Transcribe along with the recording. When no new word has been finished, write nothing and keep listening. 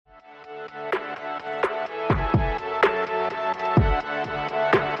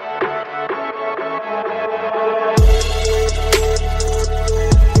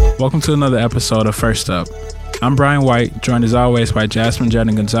Welcome to another episode of First Up. I'm Brian White, joined as always by Jasmine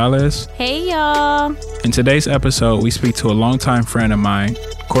Gonzalez. Hey, y'all. In today's episode, we speak to a longtime friend of mine,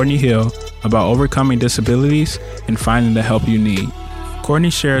 Cortney Hill, about overcoming disabilities and finding the help you need.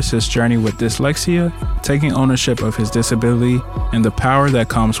 Cortney shares his journey with dyslexia, taking ownership of his disability, and the power that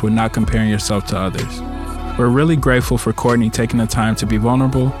comes with not comparing yourself to others. We're really grateful for Cortney taking the time to be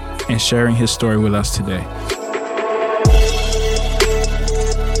vulnerable and sharing his story with us today.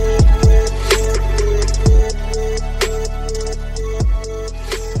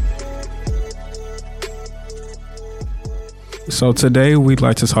 So today we'd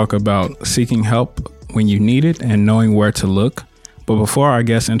like to talk about seeking help when you need it and knowing where to look. But before our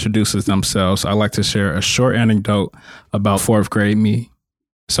guest introduces themselves, I'd like to share a short anecdote about fourth grade me.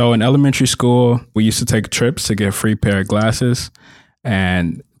 So in elementary school, we used to take trips to get a free pair of glasses,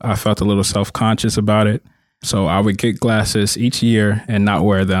 and I felt a little self-conscious about it. So I would get glasses each year and not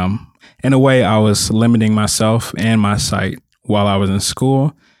wear them. In a way, I was limiting myself and my sight while I was in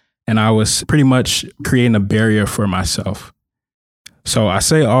school, and I was pretty much creating a barrier for myself. So I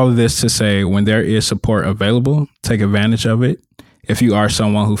say all of this to say when there is support available, take advantage of it. If you are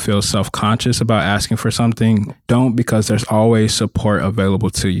someone who feels self-conscious about asking for something, don't, because there's always support available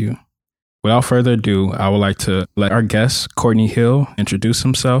to you. Without further ado, I would like to let our guest, Cortney Hill, introduce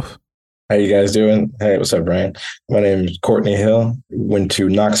himself. How you guys doing? Hey, what's up, Brian? My name is Cortney Hill. Went to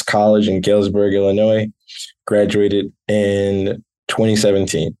Knox College in Galesburg, Illinois. Graduated in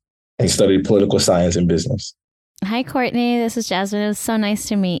 2017 and studied political science and business. Hi, Cortney. This is Jasmine. It's so nice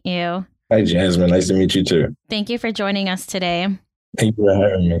to meet you. Hi, Jasmine. Nice to meet you, too. Thank you for joining us today. Thank you for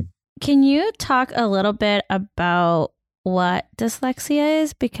having me. Can you talk a little bit about what dyslexia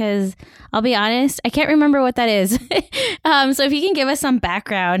is? Because I'll be honest, I can't remember what that is. So if you can give us some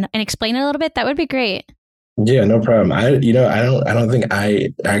background and explain it a little bit, that would be great. Yeah, no problem. I don't think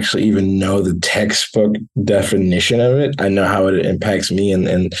I actually even know the textbook definition of it. I know how it impacts me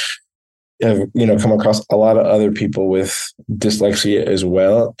and have, come across a lot of other people with dyslexia as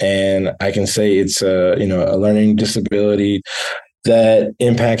well. And I can say it's a learning disability that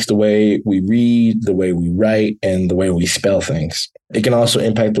impacts the way we read, the way we write, and the way we spell things. It can also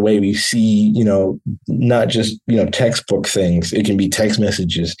impact the way we see, not just, textbook things. It can be text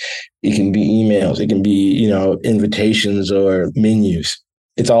messages. It can be emails. It can be, invitations or menus.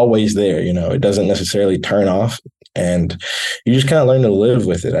 It's always there. It doesn't necessarily turn off. And you just kind of learn to live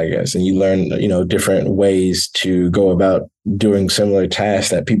with it, I guess. And you learn, different ways to go about doing similar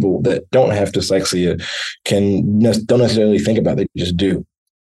tasks that people that don't have dyslexia don't necessarily think about. They just do.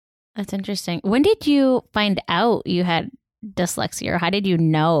 That's interesting. When did you find out you had dyslexia, or how did you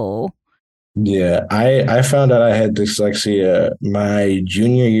know? Yeah, I found out I had dyslexia my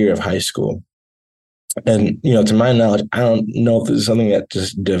junior year of high school. And, to my knowledge, I don't know if this is something that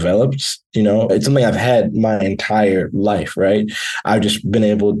just develops, it's something I've had my entire life, right? I've just been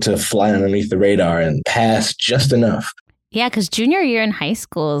able to fly underneath the radar and pass just enough. Yeah, because junior year in high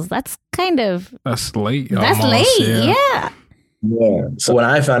school, that's late. That's late, yeah. Yeah. So when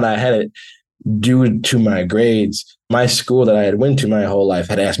I found out I had it due to my grades, my school that I had went to my whole life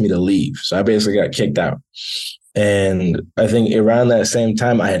had asked me to leave. So I basically got kicked out. And I think around that same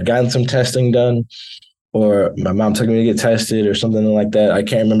time, I had gotten some testing done, or my mom took me to get tested or something like that. I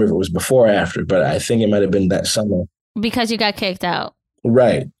can't remember if it was before or after, but I think it might have been that summer. Because you got kicked out.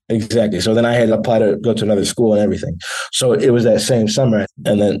 Right. Exactly. So then I had to apply to go to another school and everything. So it was that same summer.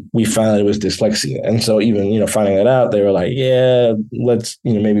 And then we found out it was dyslexia. And so even, finding that out, they were like, yeah, let's,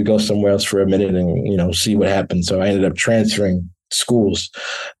 maybe go somewhere else for a minute and, see what happens. So I ended up transferring schools.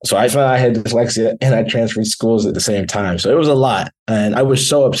 So I found out I had dyslexia and I transferred schools at the same time. So it was a lot. And I was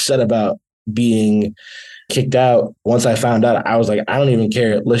so upset about being kicked out. Once I found out, I was like, I don't even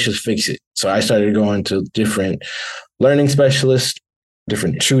care. Let's just fix it. So I started going to different learning specialists,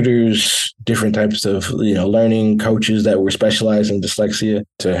 different tutors, different types of, learning coaches that were specialized in dyslexia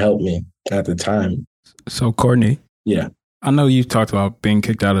to help me at the time. So Cortney. Yeah. I know you talked about being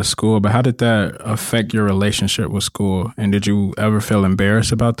kicked out of school, but how did that affect your relationship with school? And did you ever feel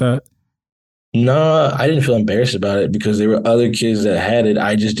embarrassed about that? No, I didn't feel embarrassed about it because there were other kids that had it.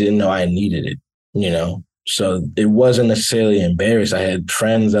 I just didn't know I needed it, So it wasn't necessarily embarrassed. I had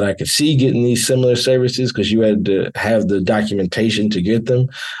friends that I could see getting these similar services because you had to have the documentation to get them.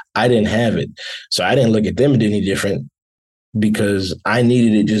 I didn't have it. So I didn't look at them any different because I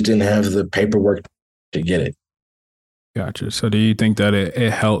needed it, just didn't have the paperwork to get it. Gotcha. So do you think that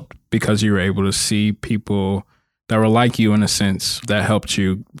it helped because you were able to see people that were like you in a sense that helped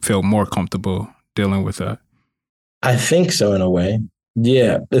you feel more comfortable dealing with that? I think so in a way.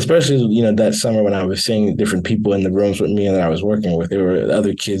 Yeah, especially, that summer when I was seeing different people in the rooms with me and that I was working with, there were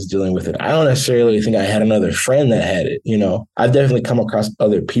other kids dealing with it. I don't necessarily think I had another friend that had it. I've definitely come across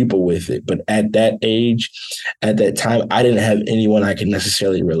other people with it, but at that age, at that time, I didn't have anyone I could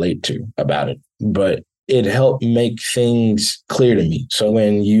necessarily relate to about it. But it helped make things clear to me. So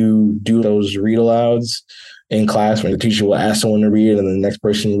when you do those read alouds in class, when the teacher will ask someone to read and the next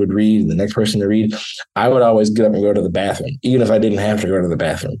person would read and the next person to read, I would always get up and go to the bathroom, even if I didn't have to go to the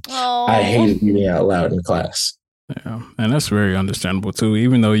bathroom. Oh. I hated reading out loud in class. Yeah, and that's very understandable too.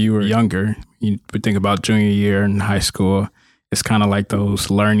 Even though you were younger, you would think about junior year in high school, it's kind of like those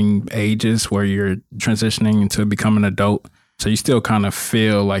learning ages where you're transitioning into becoming an adult. So you still kind of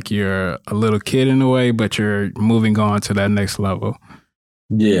feel like you're a little kid in a way, but you're moving on to that next level.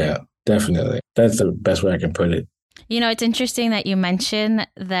 Yeah, definitely. That's the best way I can put it. It's interesting that you mentioned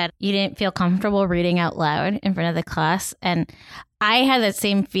that you didn't feel comfortable reading out loud in front of the class. And I had that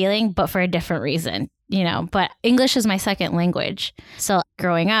same feeling, but for a different reason, but English is my second language. So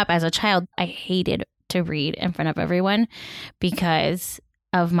growing up as a child, I hated to read in front of everyone because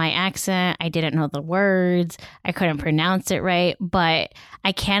of my accent. I didn't know the words. I couldn't pronounce it right. But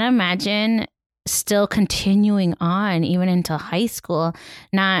I can't imagine still continuing on even into high school,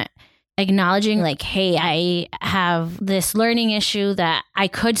 not acknowledging like, hey, I have this learning issue that I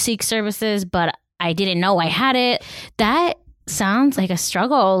could seek services, but I didn't know I had it. That sounds like a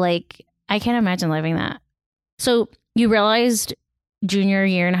struggle. Like, I can't imagine living that. So you realized junior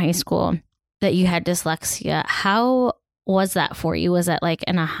year in high school that you had dyslexia. How was that for you? Was that like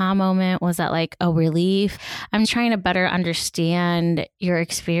an aha moment? Was that like a relief? I'm trying to better understand your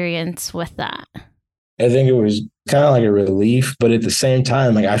experience with that. I think it was kind of like a relief, but at the same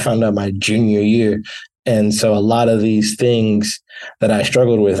time, like I found out my junior year. And so a lot of these things that I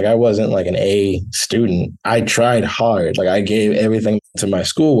struggled with, like I wasn't like an A student. I tried hard. Like I gave everything to my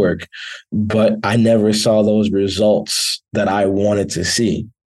schoolwork, but I never saw those results that I wanted to see.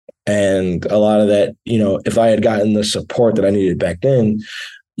 And a lot of that, if I had gotten the support that I needed back then,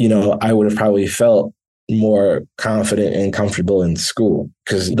 I would have probably felt more confident and comfortable in school,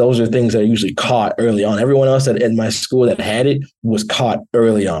 because those are things that are usually caught early on. Everyone else that in my school that had it was caught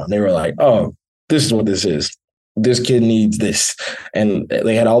early on. They were like, oh, this is what this is. This kid needs this. And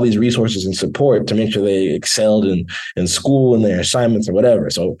they had all these resources and support to make sure they excelled in school and their assignments or whatever.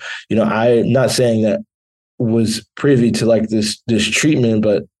 So, I'm not saying that was privy to like this treatment,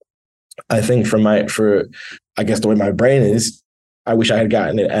 but I think for I guess the way my brain is, I wish I had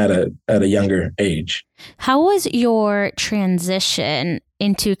gotten it at a younger age. How was your transition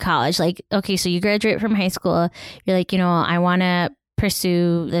into college? Like, okay, so you graduate from high school. You're like, I want to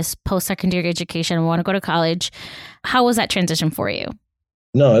pursue this post-secondary education. I want to go to college. How was that transition for you?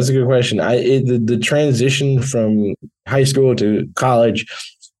 No, that's a good question. The transition from high school to college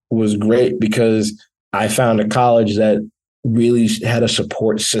was great because I found a college that really had a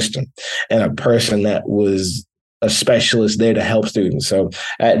support system and a person that was a specialist there to help students. So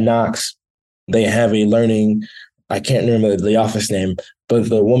at Knox, they have a learning, I can't remember the office name, but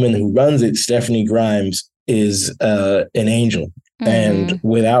the woman who runs it, Stephanie Grimes, is an angel. Mm-hmm. And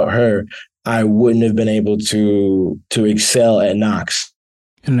without her, I wouldn't have been able to excel at Knox.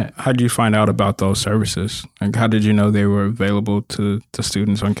 And how did you find out about those services? Like, how did you know they were available to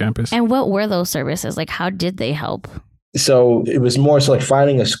students on campus? And what were those services? Like, how did they help? So it was more so like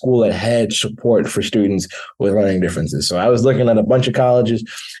finding a school that had support for students with learning differences. So I was looking at a bunch of colleges,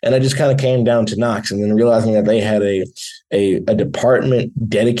 and I just kind of came down to Knox, and then realizing that they had a department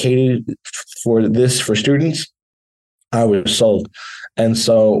dedicated for students, I was sold. And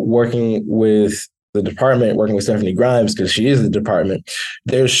so working with the department, working with Stephanie Grimes, because she is the department,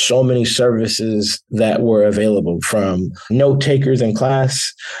 there's so many services that were available, from note takers in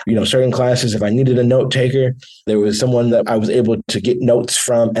class. Certain classes, if I needed a note taker, there was someone that I was able to get notes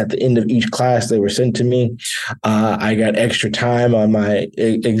from at the end of each class. They were sent to me. I got extra time on my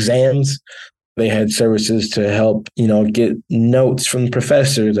exams. They had services to help, get notes from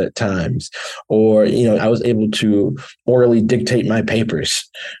professors at times, or, I was able to orally dictate my papers.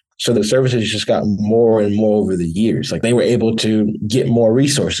 So the services just got more and more over the years. Like they were able to get more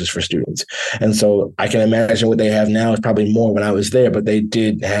resources for students. And so I can imagine what they have now is probably more when I was there, but they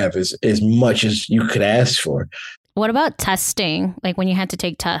did have as much as you could ask for. What about testing? Like when you had to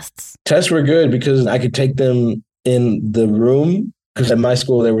take tests? Tests were good because I could take them in the room. Because at my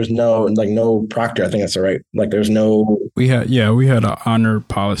school, there was no proctor. I think that's all right. Like there's no... We had an honor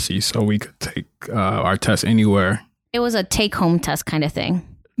policy, so we could take our tests anywhere. It was a take-home test kind of thing.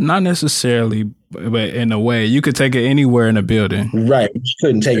 Not necessarily, but in a way, you could take it anywhere in a building. Right. You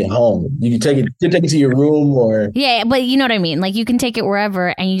couldn't take it home. You could take it to your room or. Yeah, but you know what I mean? Like you can take it wherever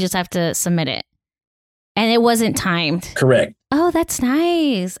and you just have to submit it. And it wasn't timed. Correct. Oh, that's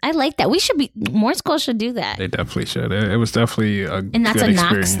nice. I like that. More schools should do that. They definitely should. It was definitely a And that's good a Knox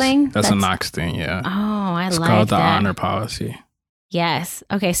experience. thing? That's a Knox thing, yeah. Oh, I like that. It's called the honor policy. Yes.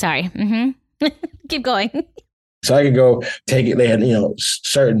 Okay, sorry. Keep going. So I could go take it. They had,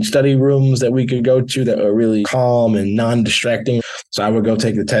 certain study rooms that we could go to that were really calm and non-distracting. So I would go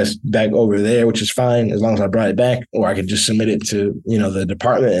take the test back over there, which is fine as long as I brought it back, or I could just submit it to, the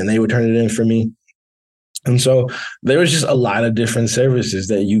department and they would turn it in for me. And so there was just a lot of different services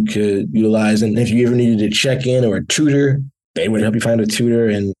that you could utilize. And if you ever needed to check in or a tutor, they would help you find a tutor.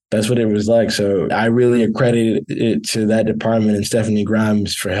 And that's what it was like. So I really accredited it to that department and Stephanie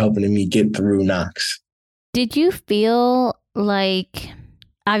Grimes for helping me get through Knox. Did you feel like,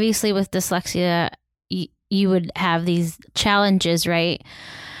 obviously with dyslexia, you would have these challenges, right?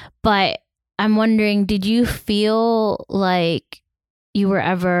 But I'm wondering, did you feel like you were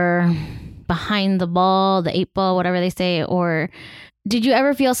ever behind the ball, the 8 ball, whatever they say, or did you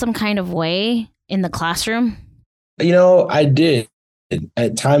ever feel some kind of way in the classroom? I did.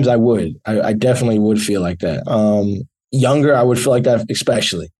 At times I would. I definitely would feel like that. Younger, I would feel like that,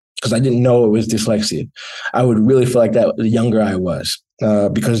 especially because I didn't know it was dyslexia. I would really feel like that the younger I was,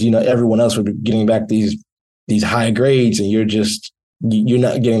 because, everyone else would be getting back these high grades and you're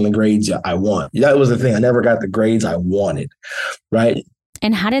not getting the grades I want. That was the thing. I never got the grades I wanted. Right.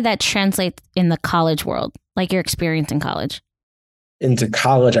 And how did that translate in the college world, like your experience in college? Into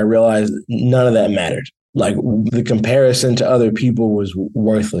college, I realized none of that mattered. Like the comparison to other people was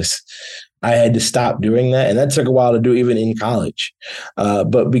worthless. I had to stop doing that. And that took a while to do even in college.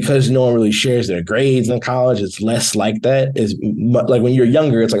 But because no one really shares their grades in college, it's less like that. It's like when you're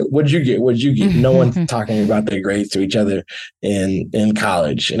younger, it's like, what'd you get? What'd you get? No one's talking about their grades to each other in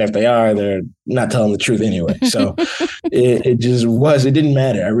college. And if they are, they're not telling the truth anyway. So it didn't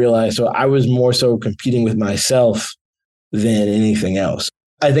matter. I realized. So I was more so competing with myself than anything else.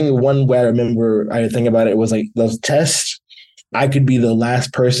 I think one way I think about it was like those tests. I could be the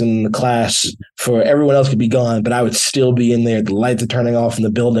last person in the class for everyone else could be gone, but I would still be in there. The lights are turning off in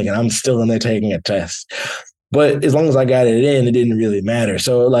the building and I'm still in there taking a test. But as long as I got it in, it didn't really matter.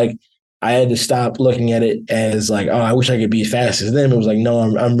 So like I had to stop looking at it as like, oh, I wish I could be as fast as them. It was like, no,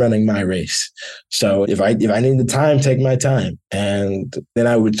 I'm running my race. So if I need the time, take my time. And then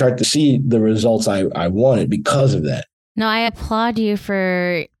I would start to see the results I wanted because of that. No, I applaud you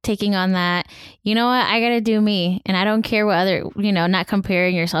for taking on that. You know what? I got to do me. And I don't care what other, not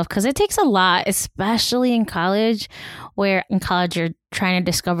comparing yourself, because it takes a lot, especially in college, where in college you're trying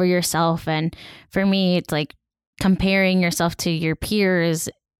to discover yourself. And for me, it's like comparing yourself to your peers.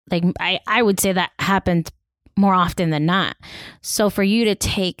 Like I would say that happens more often than not. So for you to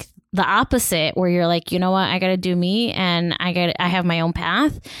take the opposite, where you're like, you know what? I got to do me and I have my own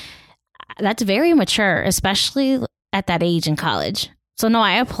path. That's very mature, especially at that age in college. So no,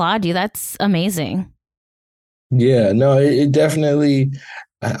 I applaud you. That's amazing. Yeah, no, it definitely,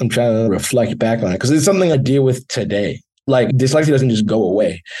 I'm trying to reflect back on it because it's something I deal with today. Like dyslexia doesn't just go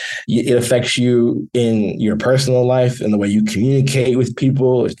away. It affects you in your personal life and the way you communicate with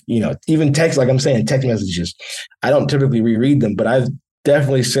people, even text, like I'm saying, text messages. I don't typically reread them, but I've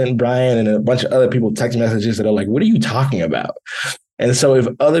definitely sent Brian and a bunch of other people text messages that are like, what are you talking about? And so if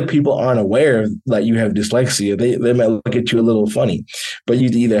other people aren't aware that you have dyslexia, they might look at you a little funny, but you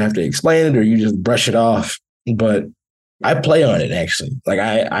either have to explain it or you just brush it off. But I play on it, actually. Like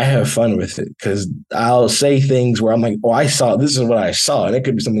I have fun with it because I'll say things where I'm like, oh, this is what I saw. And it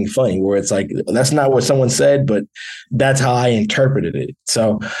could be something funny where it's like, that's not what someone said, but that's how I interpreted it.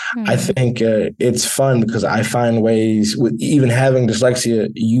 So I think it's fun because I find ways with even having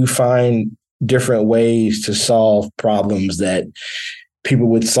dyslexia, you find different ways to solve problems that people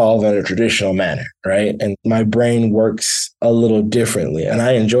would solve in a traditional manner, right? And my brain works a little differently, and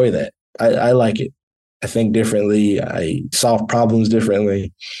I enjoy that. I like it. I think differently. I solve problems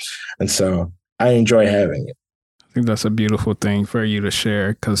differently, and so I enjoy having it. I think that's a beautiful thing for you to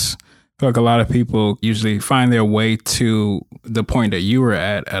share because I feel like a lot of people usually find their way to the point that you were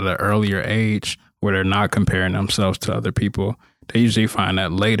at an earlier age where they're not comparing themselves to other people. They usually find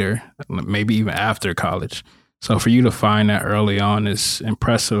that later, maybe even after college. So for you to find that early on is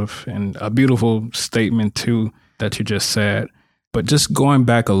impressive and a beautiful statement too that you just said. But just going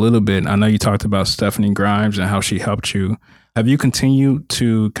back a little bit, I know you talked about Stephanie Grimes and how she helped you. Have you continued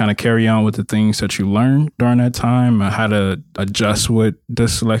to kind of carry on with the things that you learned during that time, how to adjust with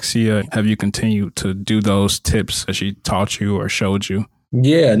dyslexia? Have you continued to do those tips that she taught you or showed you?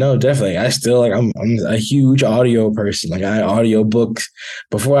 Yeah, no, definitely. I still I'm a huge audio person. Like I audio books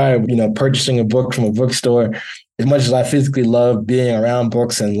before purchasing a book from a bookstore. As much as I physically love being around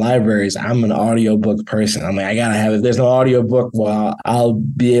books and libraries, I'm an audiobook person. I'm like, I gotta have it. If there's no audiobook, well, I'll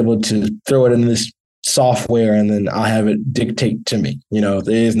be able to throw it in this software and then I'll have it dictate to me. There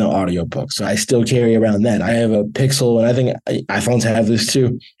is no audiobook. So I still carry around that. I have a Pixel, and I think iPhones have this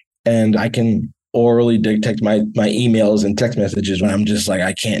too. And I can orally dictate my emails and text messages when I'm just like,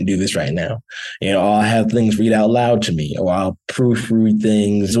 I can't do this right now. I'll have things read out loud to me, or I'll proofread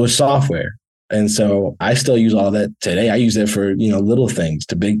things with software. And so I still use all that today. I use it for, little things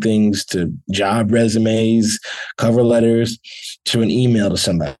to big things, to job resumes, cover letters, to an email to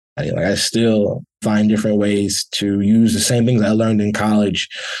somebody. Like I still find different ways to use the same things I learned in college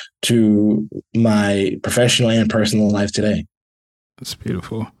to my professional and personal life today. That's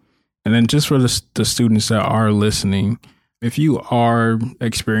beautiful. And then just for the students that are listening, if you are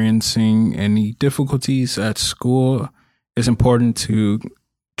experiencing any difficulties at school, it's important to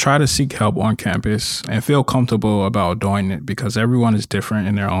try to seek help on campus and feel comfortable about doing it, because everyone is different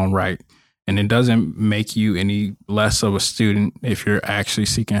in their own right. And it doesn't make you any less of a student if you're actually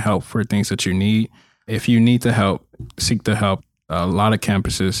seeking help for things that you need. If you need the help, seek the help. A lot of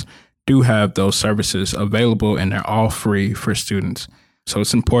campuses do have those services available, and they're all free for students. So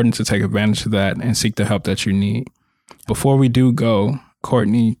it's important to take advantage of that and seek the help that you need. Before we do go,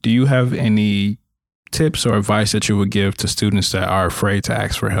 Cortney, do you have any tips or advice that you would give to students that are afraid to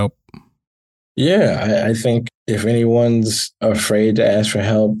ask for help? Yeah, I think if anyone's afraid to ask for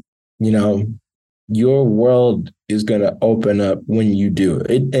help, your world is going to open up when you do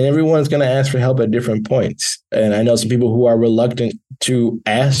it. And everyone's going to ask for help at different points. And I know some people who are reluctant to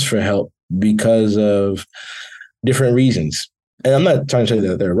ask for help because of different reasons. And I'm not trying to say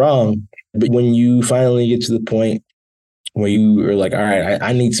that they're wrong, but when you finally get to the point where you are like, all right,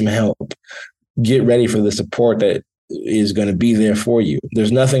 I need some help, get ready for the support that is going to be there for you.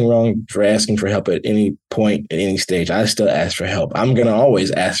 There's nothing wrong for asking for help at any point, at any stage. I still ask for help. I'm going to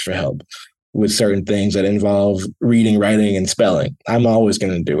always ask for help with certain things that involve reading, writing, and spelling. I'm always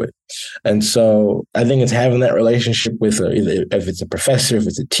going to do it. And so I think it's having that relationship with if it's a professor, if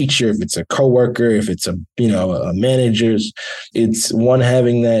it's a teacher, if it's a coworker, if it's a manager, it's one,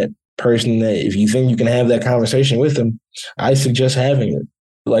 having that person that if you think you can have that conversation with them, I suggest having it.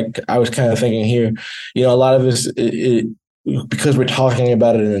 Like I was kind of thinking here, a lot of us, because we're talking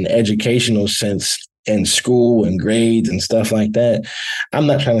about it in an educational sense and school and grades and stuff like that, I'm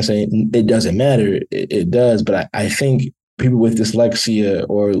not trying to say it doesn't matter. It does. But I think people with dyslexia,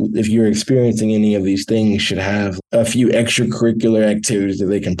 or if you're experiencing any of these things, should have a few extracurricular activities that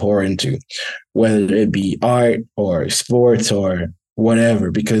they can pour into, whether it be art or sports or whatever,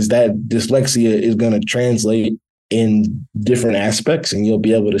 because that dyslexia is going to translate in different aspects and you'll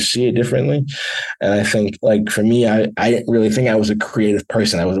be able to see it differently. And I think, like, for me, I didn't really think I was a creative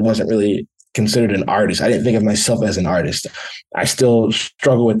person. I wasn't really considered an artist. I didn't think of myself as an artist. I still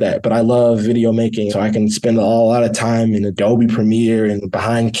struggle with that, but I love video making. So I can spend a lot of time in Adobe Premiere and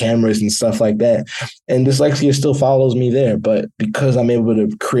behind cameras and stuff like that. And dyslexia still follows me there. But because I'm able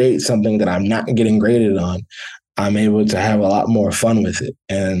to create something that I'm not getting graded on, I'm able to have a lot more fun with it.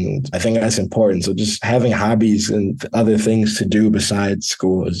 And I think that's important. So just having hobbies and other things to do besides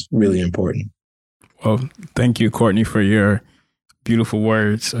school is really important. Well, thank you, Cortney, for your beautiful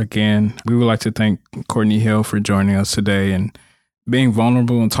words. Again, we would like to thank Cortney Hill for joining us today and being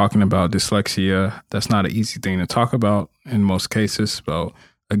vulnerable and talking about dyslexia. That's not an easy thing to talk about in most cases. So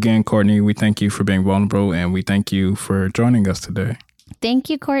again, Cortney, we thank you for being vulnerable, and we thank you for joining us today. Thank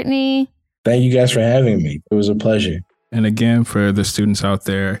you, Cortney. Thank you guys for having me. It was a pleasure. And again, for the students out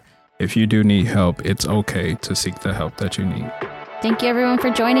there, if you do need help, it's okay to seek the help that you need. Thank you, everyone, for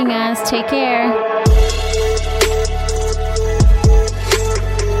joining us. Take care.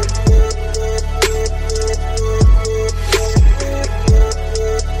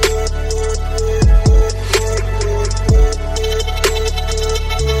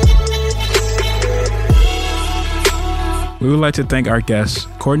 We would like to thank our guest,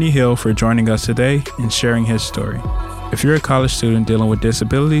 Cortney Hill, for joining us today and sharing his story. If you're a college student dealing with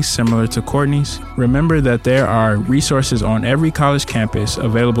disabilities similar to Cortney's, remember that there are resources on every college campus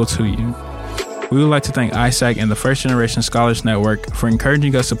available to you. We would like to thank ISAC and the First Generation Scholars Network for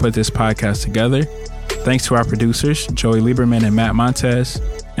encouraging us to put this podcast together. Thanks to our producers, Joey Lieberman and Matt Montez.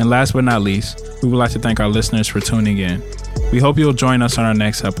 And last but not least, we would like to thank our listeners for tuning in. We hope you'll join us on our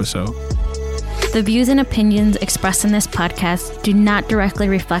next episode. The views and opinions expressed in this podcast do not directly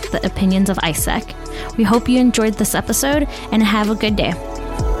reflect the opinions of ISAC. We hope you enjoyed this episode and have a good day.